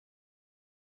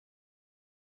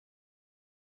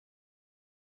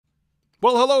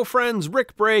Well, hello friends,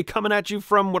 Rick Bray coming at you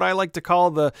from what I like to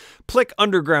call the Plick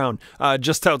Underground,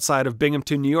 just outside of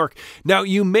Binghamton, New York. Now,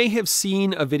 you may have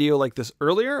seen a video like this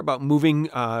earlier about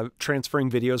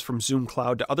transferring videos from Zoom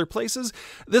Cloud to other places.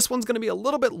 This one's going to be a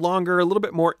little bit longer, a little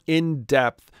bit more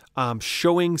in-depth,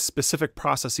 showing specific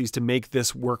processes to make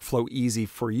this workflow easy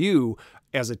for you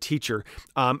as a teacher.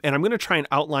 And I'm going to try and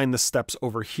outline the steps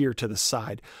over here to the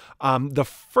side. The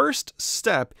first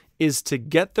step is to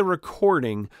get the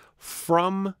recording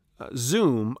from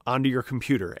Zoom onto your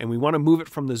computer. And we want to move it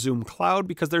from the Zoom Cloud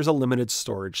because there's a limited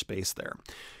storage space there.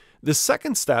 The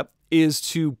second step is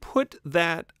to put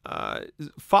that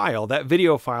file, that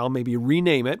video file, maybe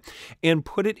rename it, and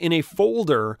put it in a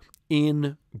folder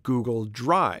in Google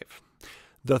Drive.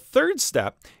 The third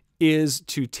step is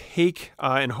to take,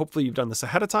 and hopefully you've done this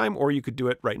ahead of time, or you could do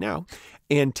it right now,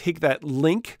 and take that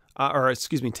link,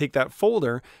 take that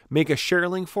folder, make a share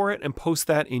link for it, and post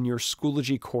that in your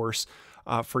Schoology course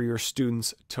for your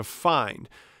students to find.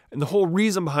 And the whole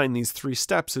reason behind these three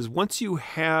steps is once you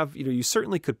have, you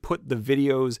certainly could put the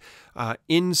videos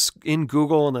in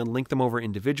Google and then link them over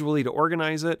individually to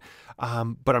organize it.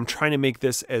 But I'm trying to make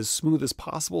this as smooth as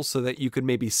possible so that you could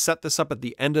maybe set this up at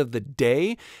the end of the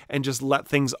day and just let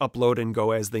things upload and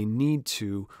go as they need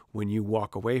to when you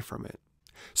walk away from it.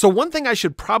 So one thing I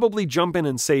should probably jump in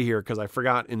and say here, because I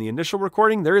forgot in the initial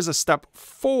recording, there is a step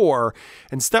 4,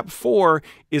 and step 4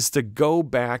 is to go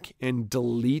back and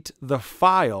delete the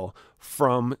file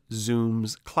from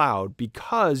Zoom's cloud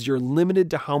because you're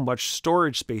limited to how much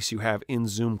storage space you have in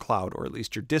Zoom Cloud, or at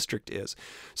least your district is.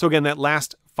 So again, that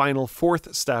last final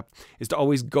fourth step is to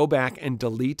always go back and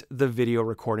delete the video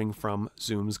recording from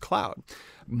Zoom's cloud.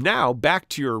 Now back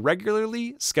to your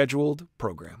regularly scheduled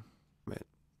program.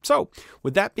 So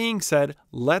with that being said,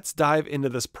 let's dive into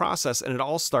this process, and it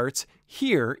all starts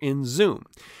here in Zoom.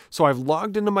 So I've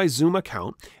logged into my Zoom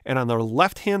account, and on the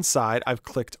left-hand side, I've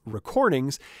clicked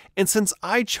Recordings, and since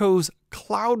I chose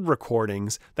Cloud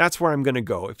Recordings, that's where I'm going to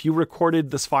go. If you recorded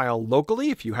this file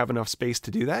locally, if you have enough space to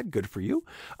do that, good for you.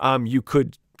 You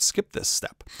could skip this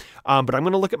step. But I'm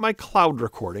going to look at my cloud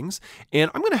recordings, and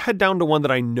I'm going to head down to one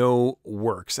that I know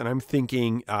works. And I'm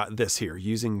thinking this here,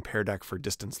 using Pear Deck for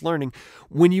distance learning.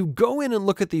 When you go in and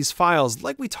look at these files,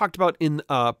 like we talked about in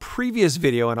a previous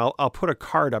video, and I'll put a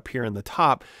card up here in the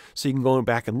top so you can go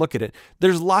back and look at it.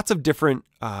 There's lots of different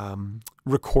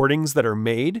recordings that are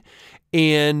made.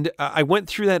 And I went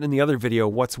through that in the other video,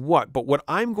 what's what. But what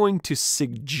I'm going to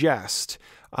suggest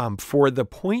for the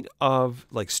point of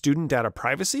like student data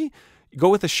privacy, go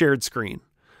with a shared screen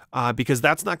because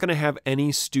that's not going to have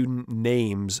any student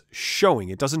names showing.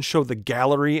 It doesn't show the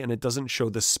gallery and it doesn't show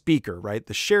the speaker, right?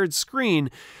 The shared screen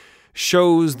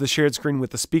shows the shared screen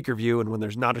with the speaker view. And when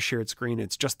there's not a shared screen,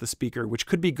 it's just the speaker, which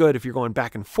could be good if you're going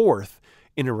back and forth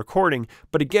in a recording.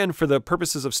 But again, for the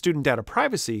purposes of student data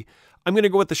privacy, I'm going to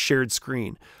go with the shared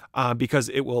screen because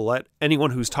it will let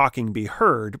anyone who's talking be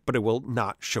heard, but it will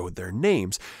not show their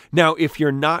names. Now, if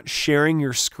you're not sharing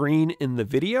your screen in the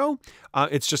video,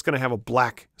 it's just going to have a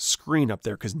black screen up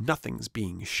there because nothing's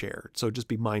being shared. So just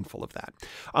be mindful of that.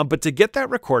 But to get that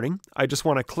recording, I just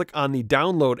want to click on the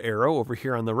download arrow over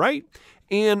here on the right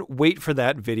and wait for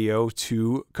that video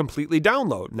to completely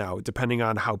download. Now, depending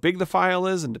on how big the file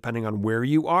is and depending on where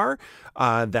you are,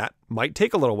 that might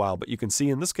take a little while, but you can see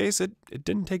in this case, it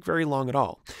didn't take very long at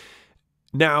all.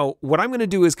 Now, what I'm going to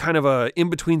do is kind of a in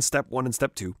between step 1 and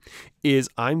step 2 is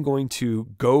I'm going to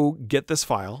go get this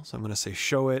file. So I'm going to say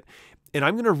show it, and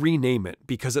I'm going to rename it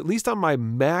because at least on my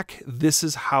Mac, this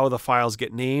is how the files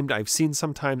get named. I've seen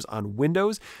sometimes on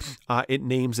Windows, it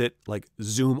names it like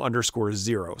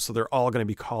Zoom_0. So they're all going to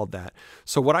be called that.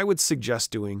 So what I would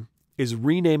suggest doing is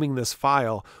renaming this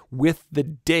file with the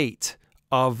date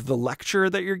of the lecture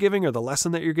that you're giving or the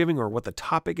lesson that you're giving or what the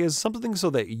topic is, something so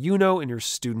that you know and your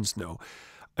students know.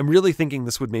 I'm really thinking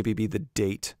this would maybe be the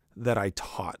date that I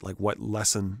taught, like what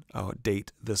lesson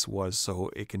date this was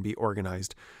so it can be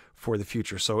organized for the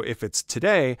future. So if it's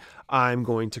today, I'm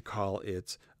going to call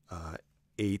it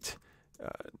 8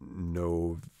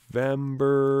 November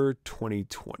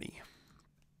 2020.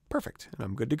 Perfect. And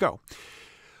I'm good to go. All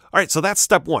right, so that's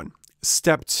step 1.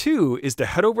 Step 2 is to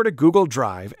head over to Google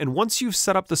Drive. And once you've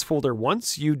set up this folder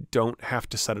once, you don't have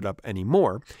to set it up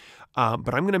anymore.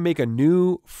 But I'm going to make a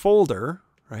new folder,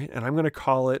 right? And I'm going to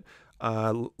call it,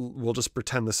 we'll just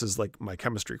pretend this is like my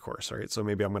chemistry course, right? So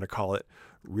maybe I'm going to call it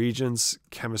Regents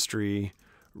Chemistry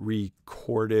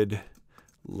Recorded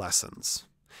Lessons.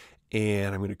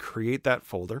 And I'm going to create that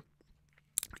folder.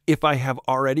 If I have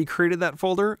already created that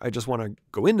folder, I just want to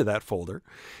go into that folder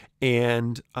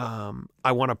and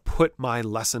I want to put my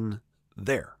lesson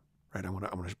there, right? I want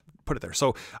to put it there.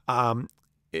 So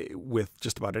with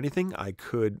just about anything. I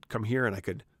could come here and I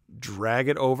could drag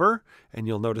it over, and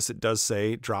you'll notice it does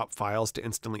say drop files to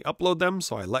instantly upload them.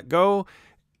 So I let go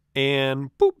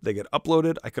and boop, they get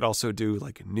uploaded. I could also do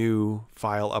like new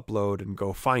file upload and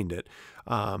go find it,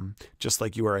 just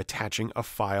like you are attaching a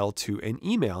file to an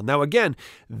email. Now, again,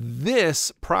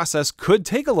 this process could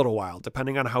take a little while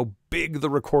depending on how big the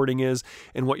recording is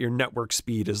and what your network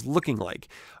speed is looking like.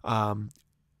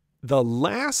 The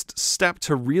last step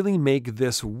to really make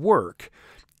this work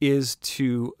is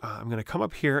to, I'm going to come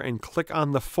up here and click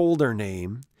on the folder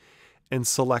name and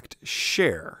select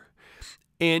share.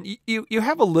 And you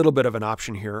have a little bit of an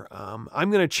option here. I'm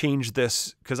going to change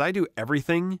this because I do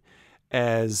everything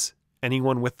as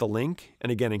anyone with the link.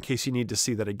 And again, in case you need to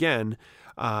see that again,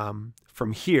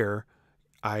 from here,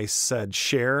 I said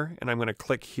share, and I'm going to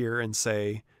click here and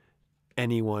say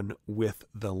anyone with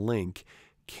the link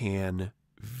can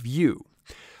view.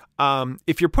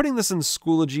 If you're putting this in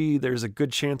Schoology, there's a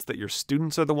good chance that your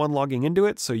students are the one logging into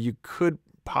it. So you could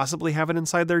possibly have it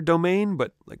inside their domain,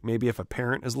 but like maybe if a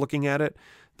parent is looking at it,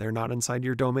 they're not inside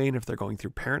your domain if they're going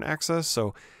through parent access.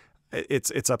 So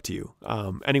it's up to you.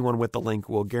 Anyone with the link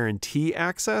will guarantee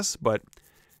access, but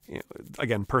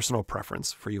again, personal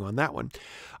preference for you on that one.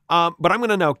 But I'm going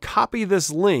to now copy this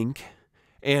link.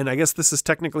 And I guess this is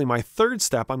technically my third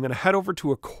step. I'm going to head over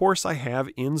to a course I have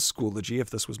in Schoology, if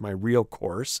this was my real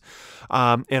course.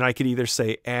 And I could either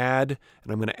say add,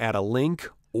 and I'm going to add a link,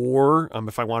 or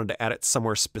if I wanted to add it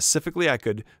somewhere specifically, I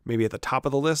could maybe at the top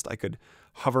of the list, I could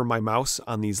hover my mouse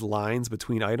on these lines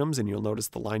between items, and you'll notice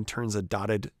the line turns a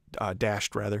dotted,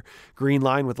 dashed rather, green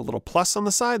line with a little plus on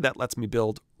the side. That lets me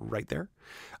build right there.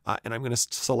 And I'm going to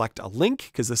select a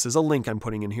link, because this is a link I'm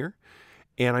putting in here.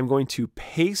 And I'm going to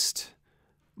paste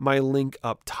my link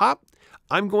up top.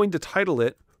 I'm going to title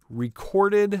it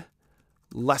Recorded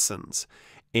Lessons.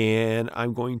 And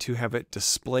I'm going to have it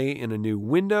display in a new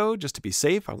window just to be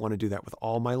safe. I want to do that with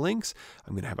all my links.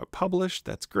 I'm going to have it published.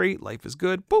 That's great. Life is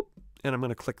good. Boop. And I'm going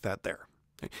to click that there.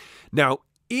 Okay. Now,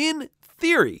 in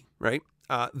theory, right,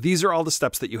 these are all the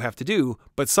steps that you have to do,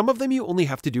 but some of them you only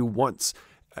have to do once.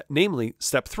 Namely,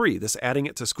 step 3, this adding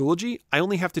it to Schoology, I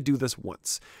only have to do this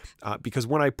once. Because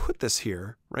when I put this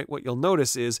here, right, what you'll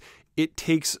notice is it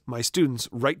takes my students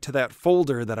right to that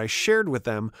folder that I shared with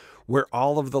them where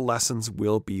all of the lessons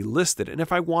will be listed. And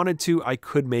if I wanted to, I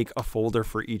could make a folder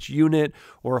for each unit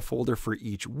or a folder for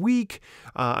each week.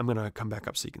 I'm going to come back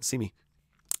up so you can see me.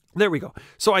 There we go.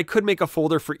 So I could make a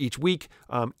folder for each week,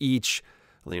 each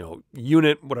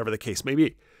unit, whatever the case may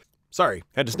be. Sorry,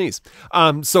 had to sneeze.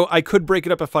 So I could break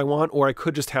it up if I want, or I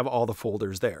could just have all the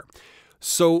folders there.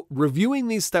 So reviewing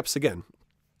these steps again,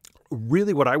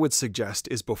 really what I would suggest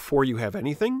is before you have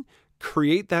anything,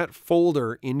 create that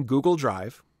folder in Google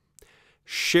Drive,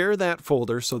 share that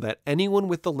folder so that anyone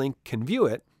with the link can view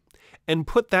it, and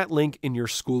put that link in your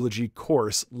Schoology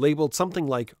course labeled something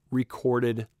like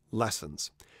Recorded Lessons.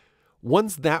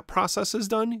 Once that process is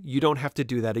done, you don't have to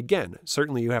do that again.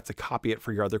 Certainly you have to copy it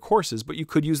for your other courses, but you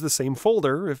could use the same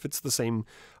folder if it's the same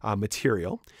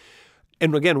material.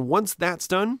 And again, once that's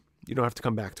done, you don't have to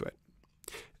come back to it.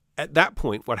 At that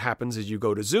point, what happens is you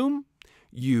go to Zoom,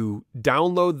 you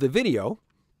download the video,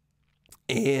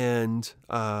 and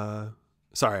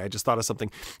sorry, I just thought of something.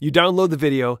 You download the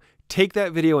video, take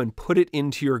that video and put it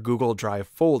into your Google Drive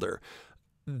folder.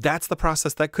 That's the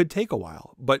process that could take a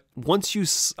while. But once you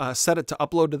set it to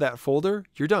upload to that folder,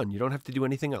 you're done. You don't have to do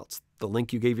anything else. The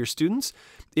link you gave your students,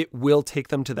 it will take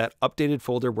them to that updated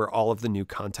folder where all of the new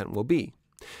content will be.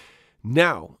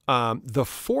 Now, the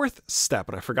fourth step,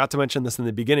 and I forgot to mention this in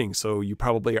the beginning, so you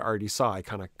probably already saw, I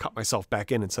kind of cut myself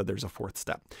back in and said there's a fourth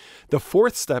step. The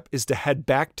fourth step is to head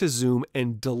back to Zoom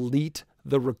and delete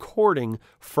the recording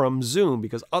from Zoom,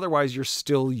 because otherwise you're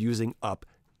still using up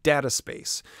data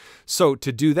space. So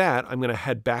to do that, I'm going to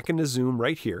head back into Zoom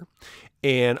right here,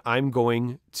 and I'm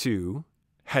going to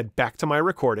head back to my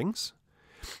recordings.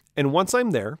 And once I'm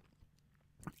there,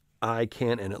 I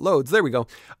can, and it loads, there we go.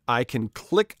 I can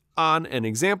click on an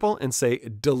example and say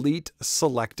delete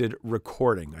selected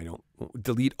recording. I don't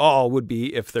delete all would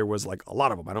be if there was like a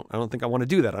lot of them. I don't think I want to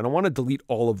do that. I don't want to delete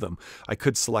all of them. I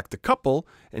could select a couple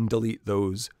and delete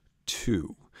those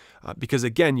 2. Because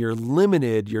again, you're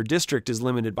limited, your district is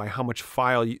limited by how much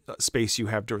file space you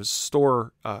have to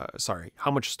store,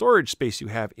 how much storage space you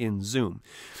have in Zoom.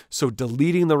 So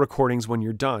deleting the recordings when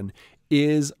you're done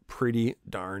is pretty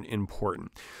darn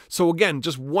important. So again,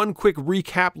 just one quick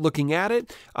recap looking at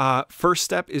it. First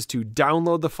step is to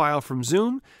download the file from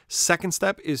Zoom. Second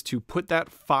step is to put that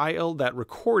file, that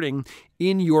recording,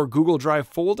 in your Google Drive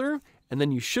folder, and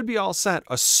then you should be all set,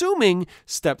 assuming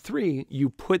step 3, you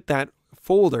put that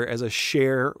folder as a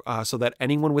share so that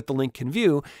anyone with the link can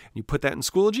view. You put that in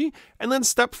Schoology. And then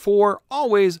step 4,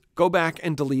 always go back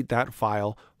and delete that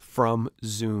file from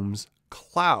Zoom's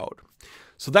cloud.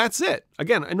 So that's it.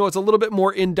 Again, I know it's a little bit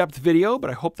more in-depth video, but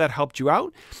I hope that helped you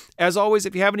out. As always,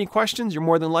 if you have any questions, you're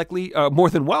more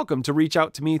than welcome to reach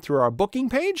out to me through our booking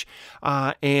page.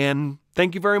 And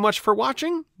thank you very much for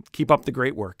watching. Keep up the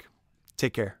great work.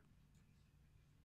 Take care.